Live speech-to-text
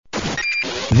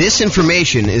This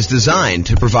information is designed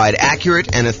to provide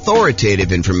accurate and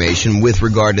authoritative information with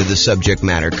regard to the subject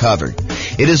matter covered.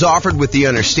 It is offered with the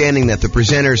understanding that the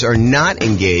presenters are not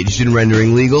engaged in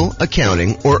rendering legal,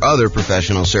 accounting, or other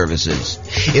professional services.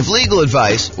 If legal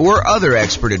advice or other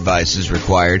expert advice is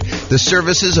required, the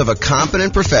services of a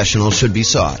competent professional should be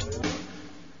sought.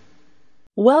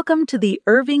 Welcome to the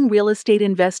Irving Real Estate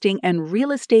Investing and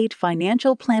Real Estate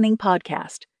Financial Planning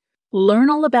Podcast. Learn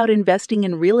all about investing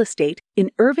in real estate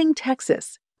in Irving,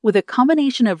 Texas, with a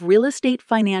combination of real estate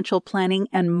financial planning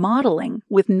and modeling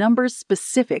with numbers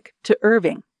specific to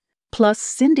Irving, plus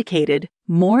syndicated,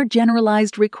 more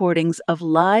generalized recordings of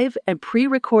live and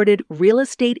pre-recorded real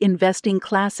estate investing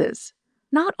classes,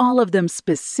 not all of them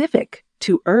specific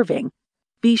to Irving.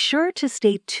 Be sure to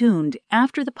stay tuned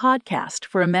after the podcast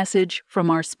for a message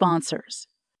from our sponsors.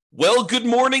 Well, good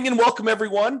morning and welcome,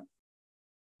 everyone.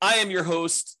 I am your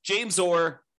host, James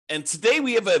Orr, and today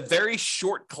we have a very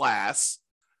short class,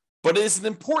 but it is an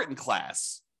important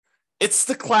class. It's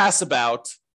the class about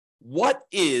what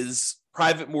is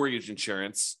private mortgage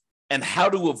insurance and how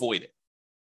to avoid it.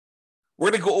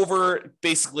 We're going to go over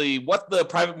basically what the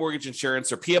private mortgage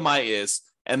insurance or PMI is,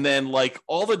 and then like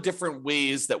all the different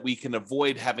ways that we can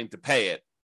avoid having to pay it,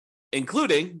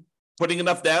 including putting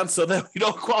enough down so that we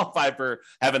don't qualify for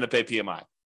having to pay PMI.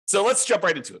 So let's jump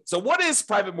right into it. So what is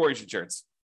private mortgage insurance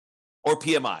or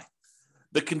PMI?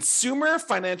 The Consumer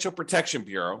Financial Protection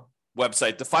Bureau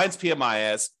website defines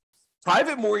PMI as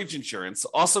private mortgage insurance,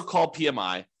 also called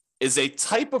PMI, is a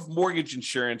type of mortgage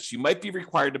insurance you might be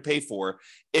required to pay for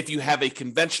if you have a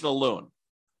conventional loan.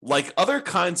 Like other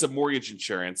kinds of mortgage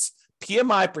insurance,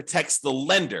 PMI protects the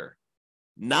lender,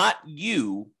 not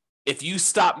you, if you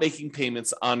stop making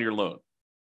payments on your loan.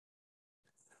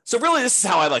 So really, this is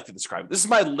how I like to describe it. This is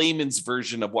my layman's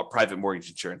version of what private mortgage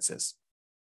insurance is.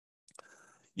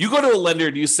 You go to a lender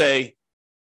and you say,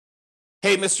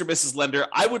 hey, Mr. Mrs. Lender,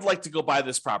 I would like to go buy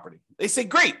this property. They say,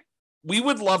 great. We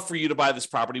would love for you to buy this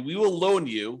property. We will loan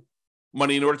you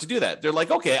money in order to do that. They're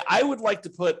like, okay, I would like to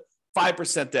put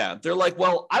 5% down. They're like,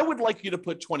 well, I would like you to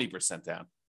put 20% down.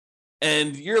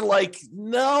 And you're like,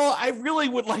 no, I really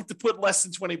would like to put less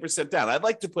than 20% down. I'd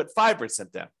like to put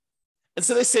 5% down. And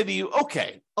so they say to you,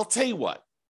 okay, I'll tell you what,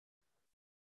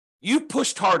 you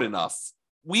pushed hard enough.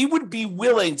 We would be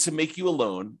willing to make you a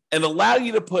loan and allow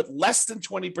you to put less than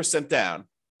 20% down.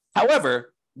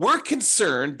 However, we're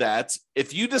concerned that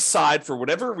if you decide for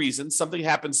whatever reason, something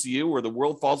happens to you or the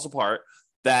world falls apart,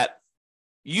 that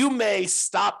you may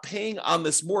stop paying on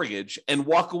this mortgage and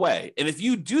walk away. And if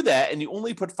you do that and you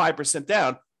only put 5%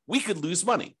 down, we could lose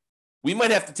money. We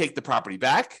might have to take the property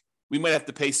back. We might have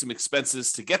to pay some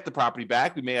expenses to get the property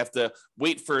back. We may have to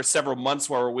wait for several months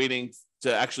while we're waiting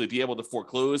to actually be able to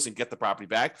foreclose and get the property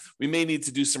back. We may need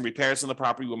to do some repairs on the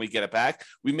property when we get it back.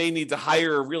 We may need to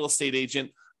hire a real estate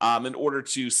agent in order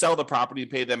to sell the property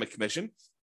and pay them a commission.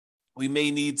 We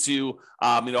may need to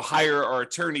hire our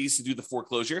attorneys to do the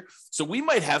foreclosure. So we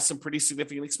might have some pretty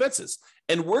significant expenses.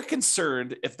 And we're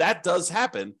concerned if that does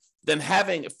happen, then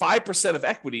having 5% of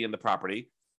equity in the property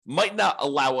might not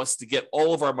allow us to get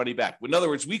all of our money back. In other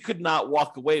words, we could not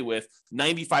walk away with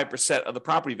 95% of the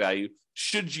property value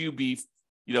should you be,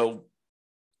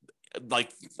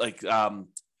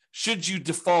 should you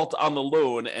default on the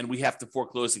loan and we have to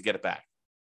foreclose and get it back.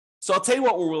 So I'll tell you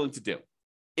what we're willing to do.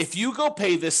 If you go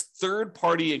pay this third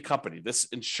party company, this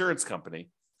insurance company,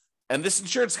 and this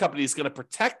insurance company is going to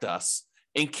protect us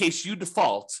in case you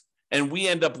default and we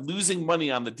end up losing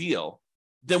money on the deal,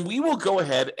 then we will go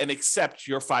ahead and accept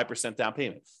your 5% down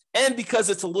payment. And because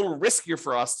it's a little riskier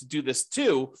for us to do this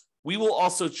too, we will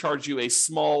also charge you a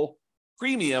small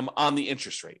premium on the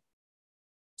interest rate.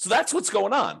 So that's what's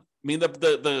going on. I mean,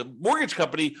 the mortgage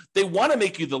company, they want to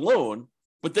make you the loan,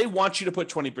 but they want you to put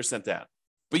 20% down.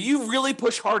 But you really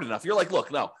push hard enough. You're like,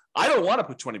 look, no, I don't want to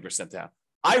put 20% down.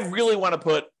 I really want to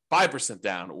put 5%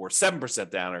 down or 7%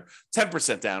 down or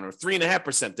 10% down or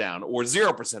 3.5% down or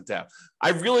 0% down. I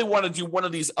really want to do one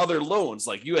of these other loans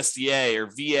like USDA or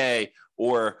VA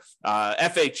or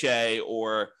FHA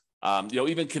or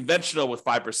even conventional with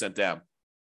 5% down.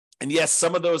 And yes,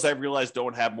 some of those I realize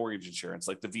don't have mortgage insurance,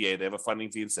 like the VA. They have a funding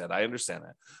fee instead. I understand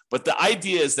that. But the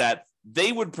idea is that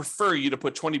they would prefer you to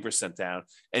put 20% down.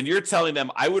 And you're telling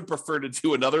them, I would prefer to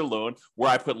do another loan where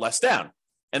I put less down.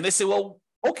 And they say, well,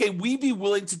 okay, we'd be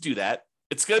willing to do that.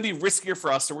 It's going to be riskier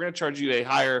for us. So we're going to charge you a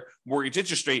higher mortgage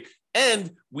interest rate.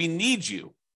 And we need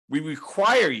you. We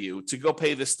require you to go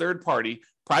pay this third party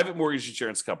private mortgage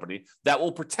insurance company that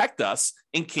will protect us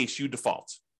in case you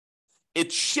default.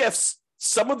 It shifts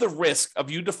some of the risk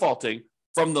of you defaulting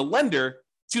from the lender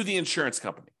to the insurance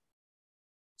company.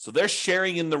 So they're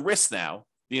sharing in the risk now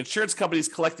the insurance companies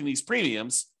collecting these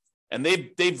premiums, and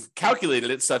they've calculated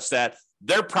it such that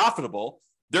they're profitable.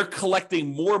 They're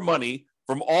collecting more money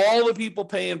from all the people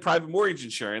paying private mortgage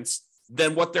insurance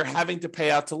than what they're having to pay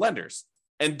out to lenders.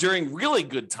 And during really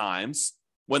good times,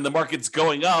 when the market's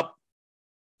going up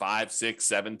 5, 6,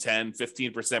 7, 10,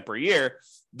 15% per year,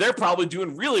 they're probably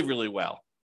doing really, really well.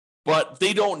 But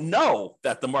they don't know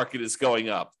that the market is going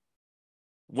up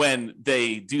when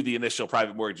they do the initial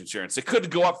private mortgage insurance. It could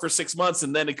go up for 6 months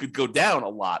and then it could go down a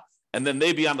lot. And then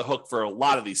they'd be on the hook for a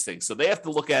lot of these things. So they have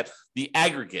to look at the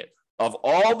aggregate of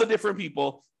all the different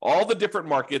people, all the different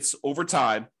markets over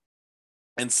time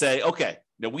and say, okay,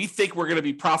 now we think we're going to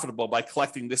be profitable by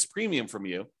collecting this premium from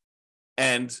you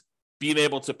and being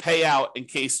able to pay out in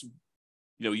case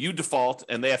you default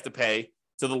and they have to pay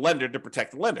to the lender to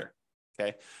protect the lender.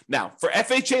 Okay. Now, for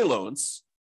FHA loans,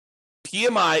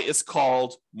 PMI is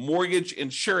called mortgage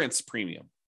insurance premium.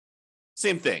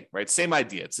 Same thing, right? Same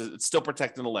idea. It's still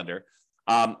protecting the lender.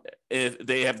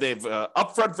 They have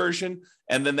upfront version,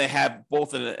 and then they have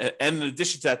both, and in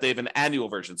addition to that, they have an annual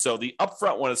version. So the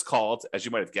upfront one is called, as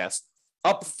you might have guessed,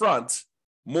 upfront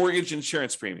mortgage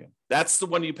insurance premium. That's the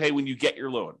one you pay when you get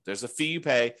your loan. There's a fee you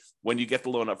pay when you get the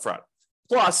loan upfront.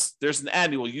 Plus, there's an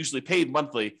annual, usually paid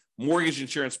monthly, mortgage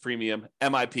insurance premium,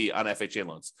 MIP, on FHA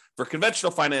loans. For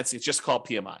conventional financing, it's just called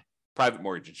PMI, private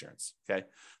mortgage insurance. Okay.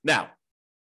 Now,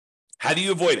 how do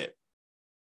you avoid it?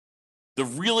 The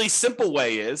really simple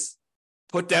way is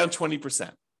put down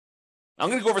 20%. I'm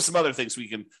going to go over some other things we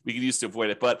can use to avoid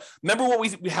it. But remember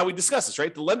how we discussed this,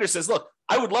 right? The lender says, look,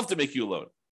 I would love to make you a loan,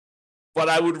 but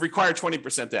I would require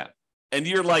 20% down. And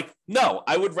you're like, no,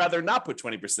 I would rather not put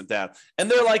 20% down. And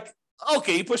they're like,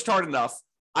 okay, you pushed hard enough.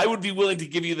 I would be willing to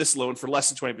give you this loan for less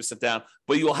than 20% down,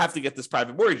 but you'll have to get this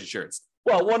private mortgage insurance.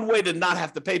 Well, one way to not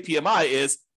have to pay PMI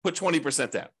is put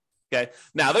 20% down. Okay.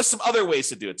 Now, there's some other ways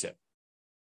to do it too.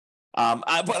 But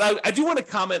I do want to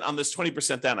comment on this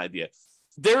 20% down idea.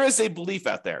 There is a belief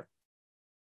out there,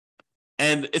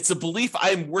 and it's a belief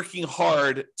I'm working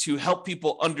hard to help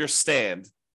people understand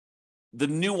the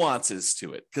nuances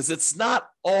to it, because it's not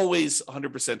always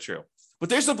 100% true. But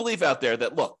there's a belief out there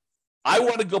that, look, I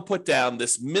want to go put down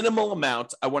this minimal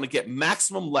amount. I want to get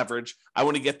maximum leverage. I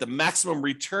want to get the maximum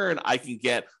return I can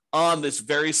get on this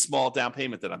very small down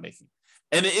payment that I'm making.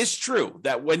 And it is true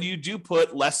that when you do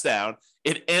put less down,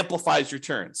 it amplifies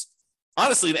returns.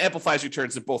 Honestly, it amplifies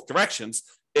returns in both directions.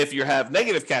 If you have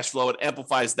negative cash flow, it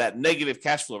amplifies that negative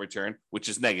cash flow return, which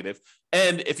is negative.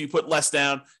 And if you put less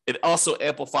down, it also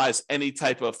amplifies any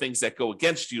type of things that go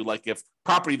against you. Like if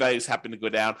property values happen to go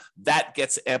down, that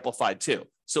gets amplified too.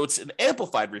 So it's an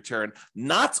amplified return,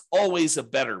 not always a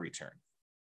better return.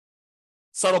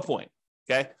 Subtle point,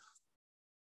 okay?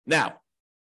 Now,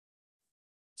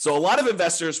 so a lot of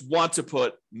investors want to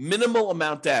put minimal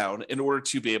amount down in order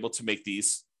to be able to make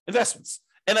these investments.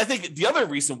 And I think the other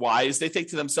reason why is they think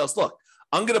to themselves, look,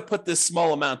 I'm going to put this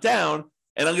small amount down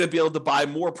and I'm going to be able to buy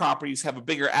more properties, have a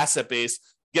bigger asset base,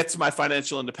 get to my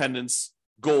financial independence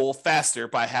goal faster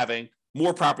by having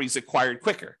more properties acquired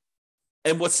quicker.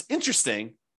 And what's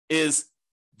interesting is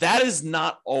that is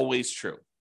not always true.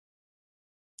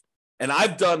 And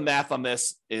I've done math on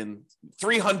this in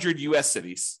 300 US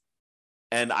cities.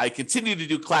 And I continue to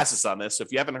do classes on this. So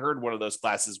if you haven't heard one of those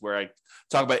classes where I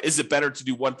talk about, is it better to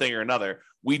do one thing or another?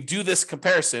 We do this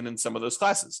comparison in some of those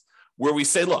classes where we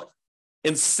say, look,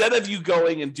 instead of you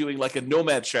going and doing like a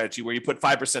nomad strategy where you put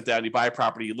 5% down, you buy a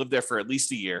property, you live there for at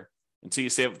least a year until you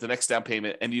save up the next down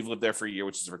payment and you've lived there for a year,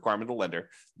 which is a requirement of the lender.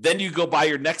 Then you go buy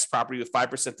your next property with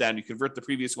 5% down, you convert the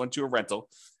previous one to a rental,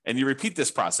 and you repeat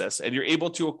this process, and you're able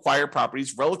to acquire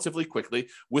properties relatively quickly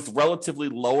with relatively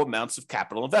low amounts of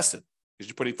capital invested. Because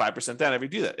you're putting 5% down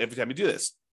every time you do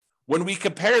this. When we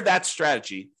compare that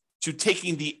strategy to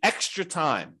taking the extra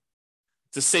time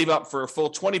to save up for a full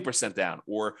 20% down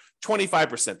or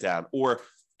 25% down, or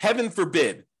heaven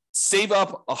forbid, save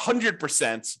up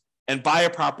 100% and buy a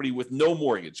property with no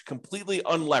mortgage, completely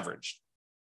unleveraged,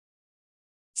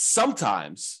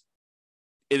 sometimes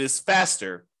it is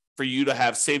faster for you to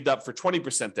have saved up for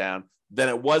 20% down than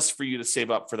it was for you to save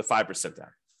up for the 5%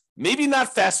 down. Maybe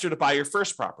not faster to buy your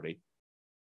first property,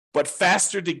 but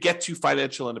faster to get to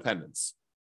financial independence.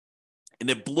 And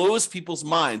it blows people's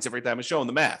minds every time I show them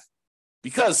the math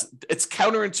because it's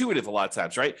counterintuitive a lot of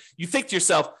times, right? You think to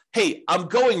yourself, hey, I'm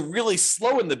going really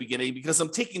slow in the beginning because I'm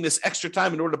taking this extra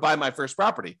time in order to buy my first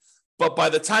property. But by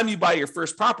the time you buy your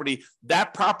first property,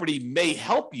 that property may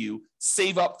help you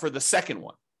save up for the second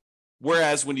one.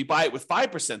 Whereas when you buy it with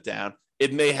 5% down,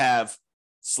 it may have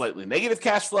slightly negative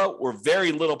cash flow or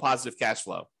very little positive cash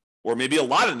flow, or maybe a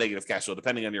lot of negative cash flow,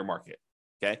 depending on your market.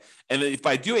 Okay. And if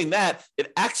by doing that,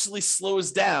 it actually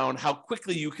slows down how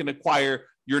quickly you can acquire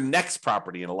your next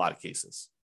property in a lot of cases.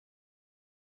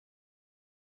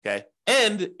 Okay.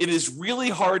 And it is really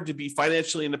hard to be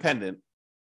financially independent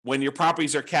when your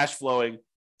properties are cash flowing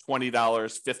 $20,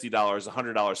 $50,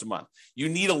 $100 a month. You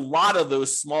need a lot of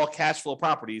those small cash flow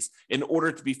properties in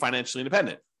order to be financially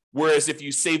independent. Whereas if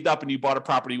you saved up and you bought a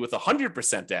property with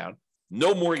 100% down,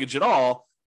 no mortgage at all,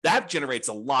 that generates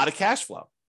a lot of cash flow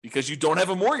because you don't have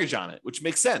a mortgage on it, which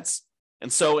makes sense.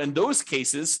 And so in those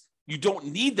cases, you don't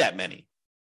need that many.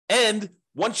 And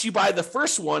once you buy the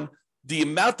first one, the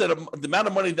amount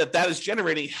of money that is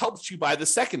generating helps you buy the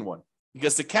second one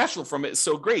because the cash flow from it is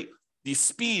so great. The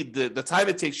speed, the time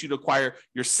it takes you to acquire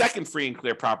your second free and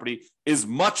clear property is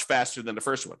much faster than the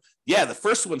first one. Yeah, the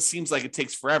first one seems like it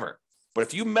takes forever. But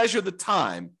if you measure the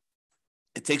time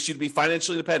it takes you to be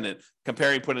financially independent,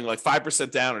 comparing putting like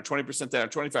 5% down or 20% down or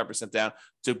 25% down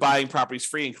to buying properties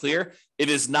free and clear, it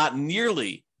is not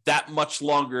nearly that much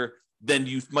longer than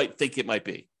you might think it might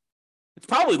be. It's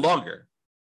probably longer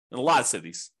in a lot of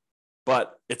cities,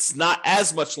 but it's not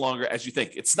as much longer as you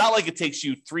think. It's not like it takes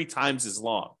you 3 times as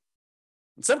long.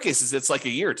 In some cases, it's like a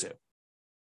year or two.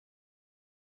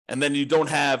 And then you don't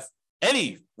have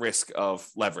any risk of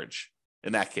leverage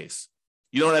in that case.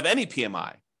 You don't have any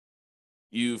PMI.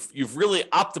 You've really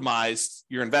optimized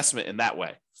your investment in that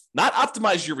way. Not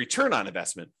optimize your return on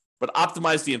investment, but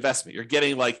optimize the investment. You're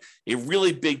getting like a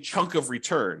really big chunk of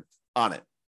return on it.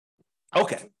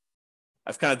 Okay.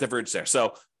 I've kind of diverged there.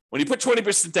 So when you put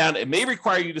 20% down, it may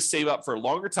require you to save up for a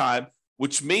longer time,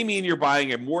 which may mean you're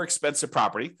buying a more expensive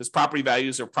property because property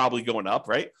values are probably going up,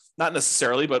 right? Not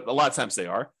necessarily, but a lot of times they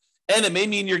are. And it may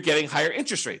mean you're getting higher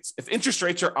interest rates. If interest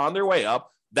rates are on their way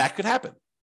up, that could happen.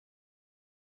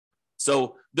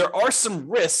 So there are some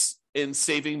risks in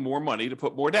saving more money to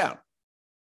put more down.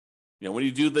 You know, when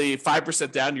you do the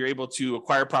 5% down, you're able to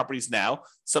acquire properties now.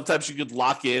 Sometimes you could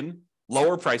lock in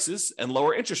lower prices and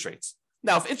lower interest rates.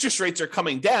 Now, if interest rates are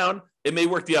coming down, it may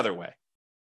work the other way.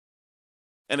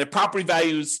 And if property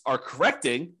values are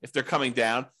correcting, if they're coming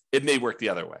down, it may work the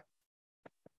other way.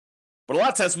 But a lot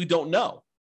of times we don't know.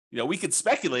 You know, we could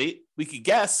speculate, we could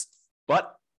guess,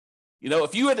 but you know,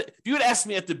 if you had asked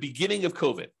me at the beginning of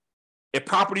COVID, if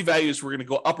property values were going to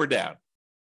go up or down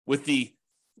with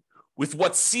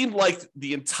what seemed like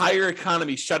the entire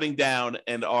economy shutting down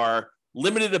and our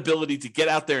limited ability to get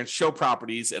out there and show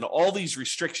properties and all these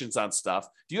restrictions on stuff,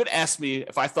 if you had asked me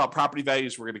if I thought property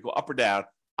values were going to go up or down,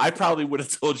 I probably would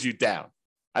have told you down.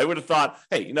 I would have thought,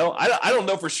 hey, you know, I don't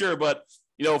know for sure, but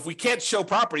you know, if we can't show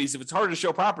properties, if it's harder to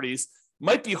show properties, it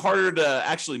might be harder to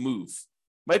actually move.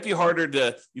 Might be harder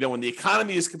to, you know, when the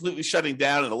economy is completely shutting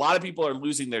down and a lot of people are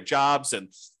losing their jobs and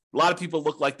a lot of people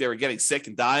look like they were getting sick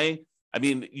and dying. I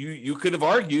mean, you could have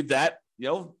argued that, you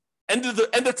know, end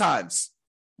of times,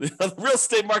 the real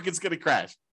estate market's going to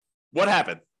crash. What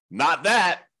happened? Not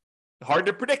that. Hard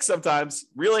to predict sometimes.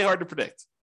 Really hard to predict.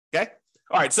 Okay.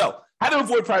 All right. So how to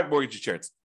avoid private mortgage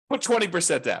insurance? Put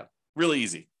 20% down. Really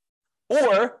easy.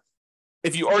 Or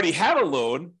if you already have a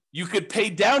loan, you could pay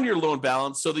down your loan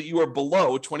balance so that you are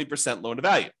below 20% loan to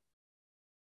value.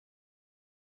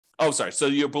 Oh, sorry. So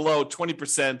you're below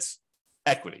 20%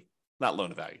 equity, not loan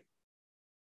to value.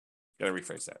 Got to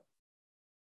rephrase that.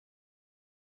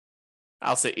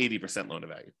 I'll say 80% loan to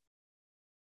value.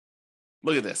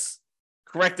 Look at this.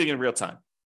 Correcting in real time.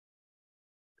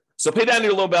 So pay down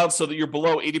your loan balance so that you're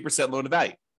below 80% loan to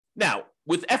value. Now,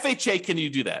 with FHA, can you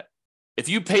do that? If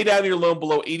you pay down your loan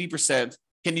below 80%,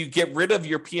 can you get rid of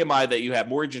your PMI that you have,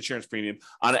 mortgage insurance premium,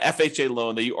 on an FHA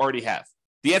loan that you already have?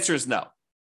 The answer is no.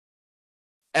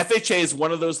 FHA is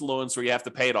one of those loans where you have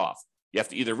to pay it off. You have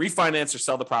to either refinance or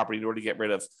sell the property in order to get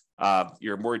rid of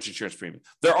your mortgage insurance premium.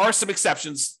 There are some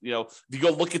exceptions. You know, if you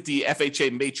go look at the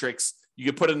FHA matrix, you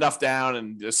can put enough down,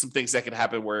 and there's some things that can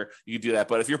happen where you can do that.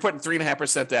 But if you're putting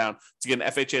 3.5% down to get an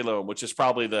FHA loan, which is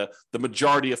probably the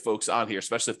majority of folks on here,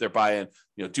 especially if they're buying,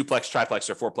 you know, duplex, triplex,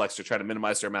 or fourplex, or trying to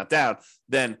minimize their amount down,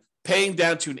 then paying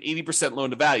down to an 80%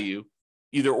 loan to value,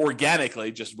 either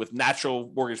organically, just with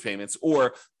natural mortgage payments,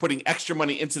 or putting extra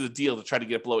money into the deal to try to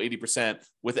get below 80%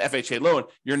 with the FHA loan,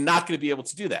 you're not going to be able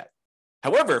to do that.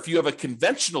 However, if you have a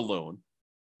conventional loan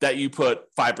that you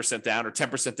put 5% down or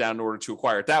 10% down in order to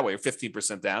acquire it that way, or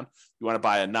 15% down, you want to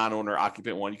buy a non-owner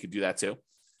occupant one, you could do that too.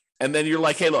 And then you're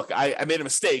like, hey, look, I made a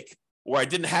mistake, or I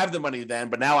didn't have the money then,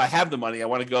 but now I have the money. I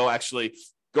want to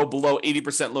go below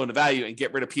 80% loan to value and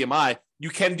get rid of PMI. You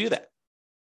can do that.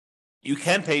 You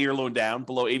can pay your loan down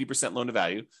below 80% loan to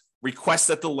value, request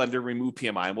that the lender remove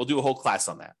PMI, and we'll do a whole class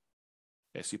on that.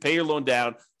 Okay, so you pay your loan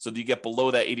down so that you get below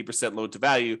that 80% loan to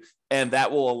value, and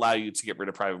that will allow you to get rid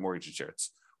of private mortgage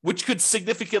insurance. which could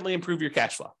significantly improve your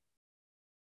cash flow.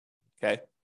 Okay.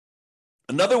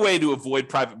 Another way to avoid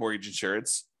private mortgage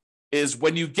insurance is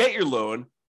when you get your loan,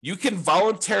 you can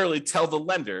voluntarily tell the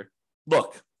lender,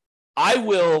 look, I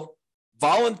will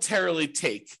voluntarily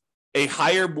take a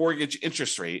higher mortgage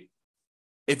interest rate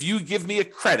if you give me a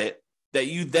credit that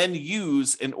you then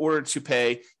use in order to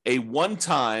pay a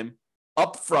one-time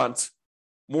upfront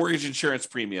mortgage insurance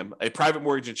premium, a private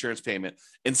mortgage insurance payment,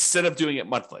 instead of doing it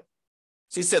monthly.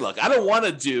 So you say, look, I don't want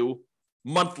to do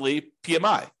monthly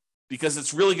PMI because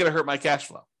it's really going to hurt my cash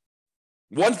flow.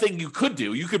 One thing you could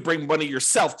do, you could bring money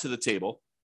yourself to the table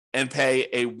and pay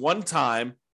a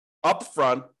one-time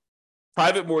upfront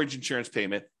private mortgage insurance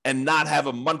payment and not have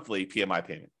a monthly PMI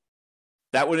payment.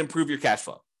 That would improve your cash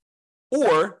flow.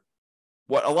 Or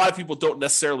what a lot of people don't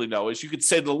necessarily know is you could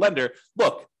say to the lender,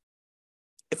 look,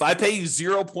 if I pay you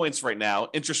 0 points right now,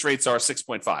 interest rates are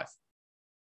 6.5.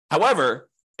 However,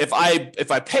 if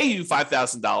I pay you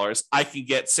 $5,000, I can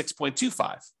get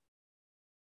 6.25.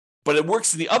 But it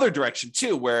works in the other direction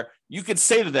too, where you could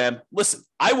say to them, listen,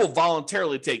 I will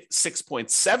voluntarily take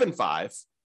 6.75.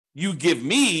 You give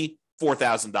me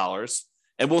 $4,000,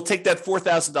 and we'll take that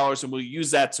 $4,000 and we'll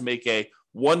use that to make a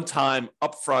one-time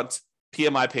upfront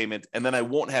PMI payment, and then I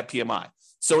won't have PMI.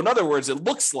 So in other words, it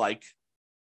looks like,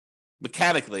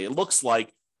 mechanically, it looks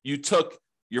like you took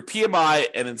your PMI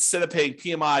and instead of paying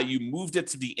PMI, you moved it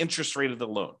to the interest rate of the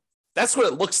loan. That's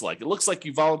what it looks like. It looks like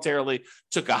you voluntarily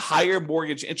took a higher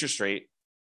mortgage interest rate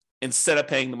instead of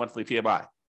paying the monthly PMI.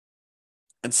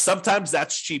 And sometimes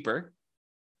that's cheaper.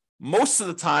 Most of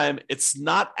the time, it's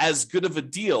not as good of a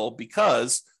deal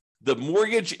because the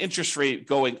mortgage interest rate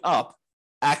going up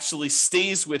actually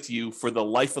stays with you for the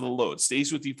life of the loan,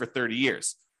 stays with you for 30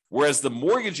 years. Whereas the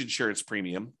mortgage insurance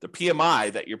premium, the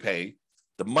PMI that you're paying,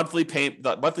 the monthly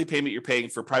payment you're paying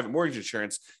for private mortgage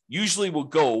insurance usually will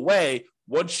go away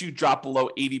once you drop below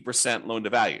 80% loan to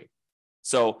value.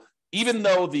 So even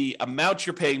though the amount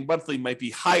you're paying monthly might be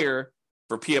higher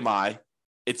for PMI,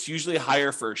 it's usually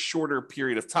higher for a shorter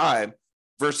period of time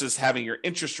versus having your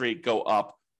interest rate go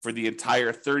up for the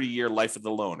entire 30-year life of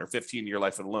the loan or 15-year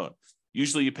life of the loan.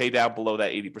 Usually you pay down below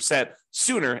that 80%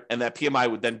 sooner, and that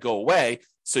PMI would then go away.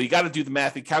 So you got to do the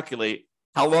math and calculate,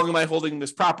 how long am I holding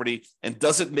this property, and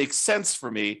does it make sense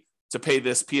for me to pay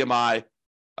this PMI,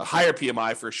 a higher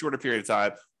PMI for a shorter period of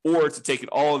time, or to take it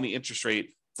all in the interest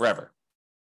rate forever?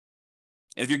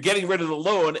 And if you're getting rid of the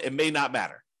loan, it may not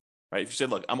matter, right? If you said,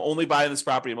 look, I'm only buying this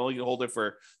property, I'm only going to hold it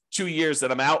for 2 years,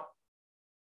 then I'm out,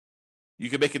 you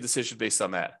can make a decision based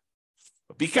on that.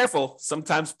 But be careful.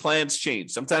 Sometimes plans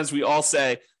change. Sometimes we all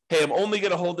say, hey, I'm only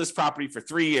going to hold this property for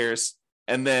 3 years.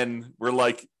 And then we're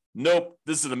like, nope,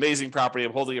 this is an amazing property.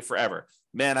 I'm holding it forever.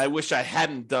 Man, I wish I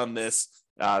hadn't done this,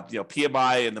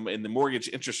 PMI and the mortgage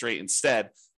interest rate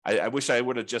instead. I wish I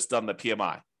would have just done the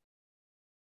PMI.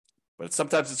 But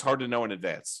sometimes it's hard to know in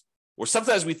advance. Or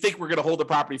sometimes we think we're going to hold the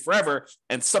property forever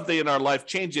and something in our life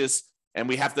changes and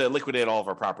we have to liquidate all of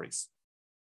our properties.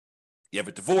 You have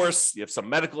a divorce, you have some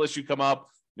medical issue come up,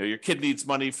 your kid needs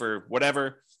money for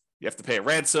whatever, you have to pay a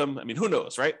ransom. I mean, who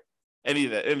knows, right? Any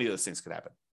of those things could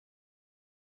happen.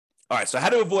 All right, so how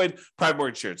to avoid private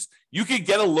mortgage insurance? You could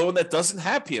get a loan that doesn't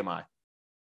have PMI.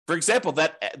 For example,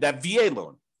 that VA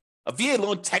loan. A VA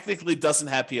loan technically doesn't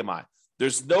have PMI.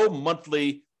 There's no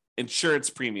monthly insurance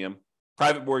premium,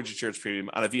 private mortgage insurance premium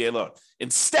on a VA loan.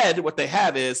 Instead, what they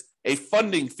have is a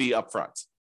funding fee upfront.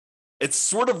 It's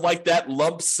sort of like that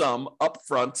lump sum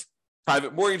upfront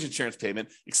private mortgage insurance payment,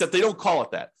 except they don't call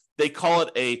it that. They call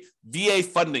it a VA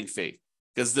funding fee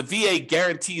because the VA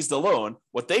guarantees the loan.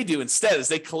 What they do instead is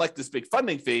they collect this big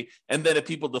funding fee, and then if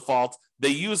people default, they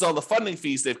use all the funding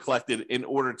fees they've collected in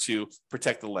order to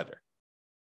protect the lender.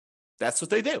 That's what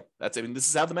they do. This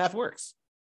is how the math works.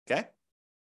 Okay?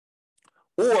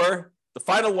 Or the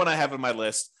final one I have on my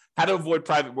list, how to avoid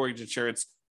private mortgage insurance,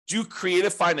 do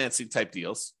creative financing type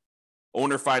deals.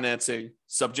 Owner financing,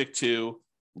 subject to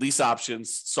lease options,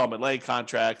 installment loan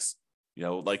contracts,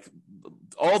 like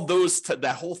all those,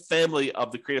 that whole family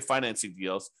of the creative financing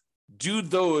deals, do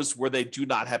those where they do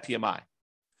not have PMI.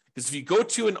 Because if you go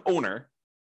to an owner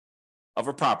of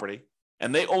a property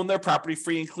and they own their property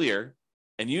free and clear,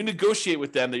 and you negotiate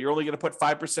with them that you're only going to put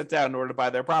 5% down in order to buy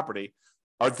their property,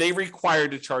 are they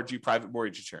required to charge you private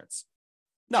mortgage insurance?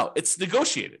 No, it's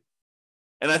negotiated.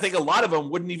 And I think a lot of them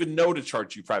wouldn't even know to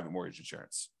charge you private mortgage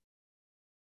insurance.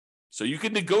 So you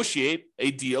can negotiate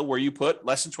a deal where you put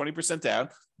less than 20% down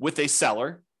with a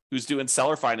seller who's doing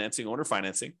seller financing, owner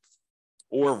financing,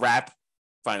 or wrap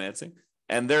financing,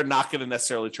 and they're not going to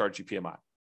necessarily charge you PMI.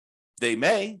 They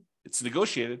may, it's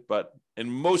negotiated, but in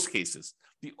most cases,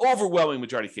 the overwhelming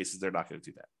majority of cases, they're not going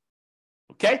to do that.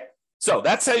 Okay? So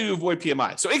that's how you avoid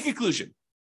PMI. So in conclusion,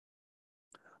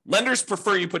 lenders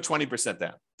prefer you put 20%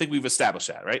 down. I think we've established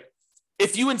that, right?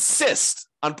 If you insist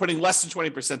on putting less than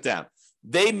 20% down,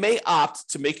 they may opt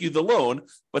to make you the loan,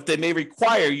 but they may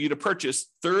require you to purchase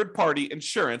third-party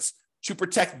insurance to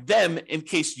protect them in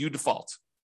case you default.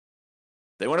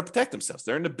 They want to protect themselves.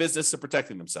 They're in the business of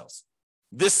protecting themselves.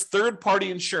 This third-party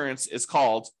insurance is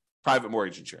called private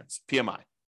mortgage insurance, PMI.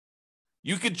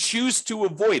 You could choose to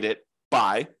avoid it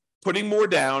by putting more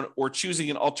down or choosing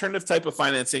an alternative type of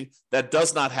financing that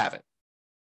does not have it.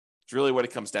 It's really what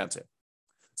it comes down to.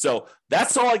 So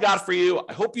that's all I got for you.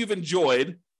 I hope you've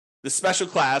enjoyed this special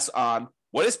class on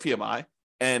what is PMI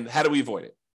and how do we avoid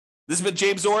it. This has been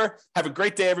James Orr. Have a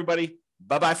great day, everybody.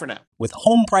 Bye-bye for now. With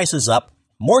home prices up,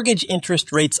 mortgage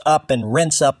interest rates up, and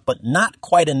rents up, but not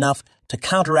quite enough to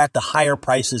counteract the higher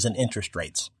prices and interest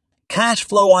rates. Cash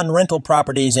flow on rental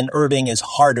properties in Irving is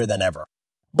harder than ever.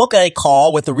 Book a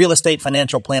call with the Real Estate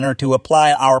Financial Planner to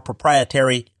apply our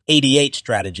proprietary 88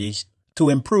 strategies to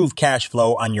improve cash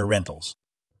flow on your rentals.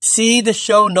 See the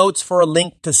show notes for a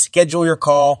link to schedule your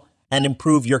call and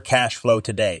improve your cash flow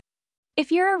today.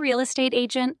 If you're a real estate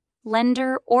agent,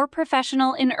 lender, or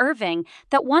professional in Irving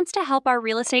that wants to help our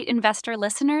real estate investor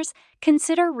listeners,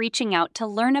 consider reaching out to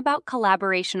learn about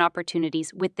collaboration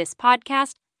opportunities with this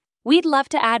podcast. We'd love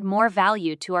to add more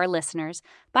value to our listeners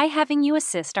by having you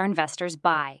assist our investors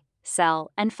buy,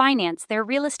 sell, and finance their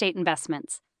real estate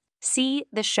investments. See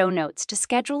the show notes to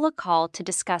schedule a call to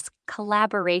discuss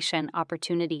collaboration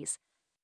opportunities.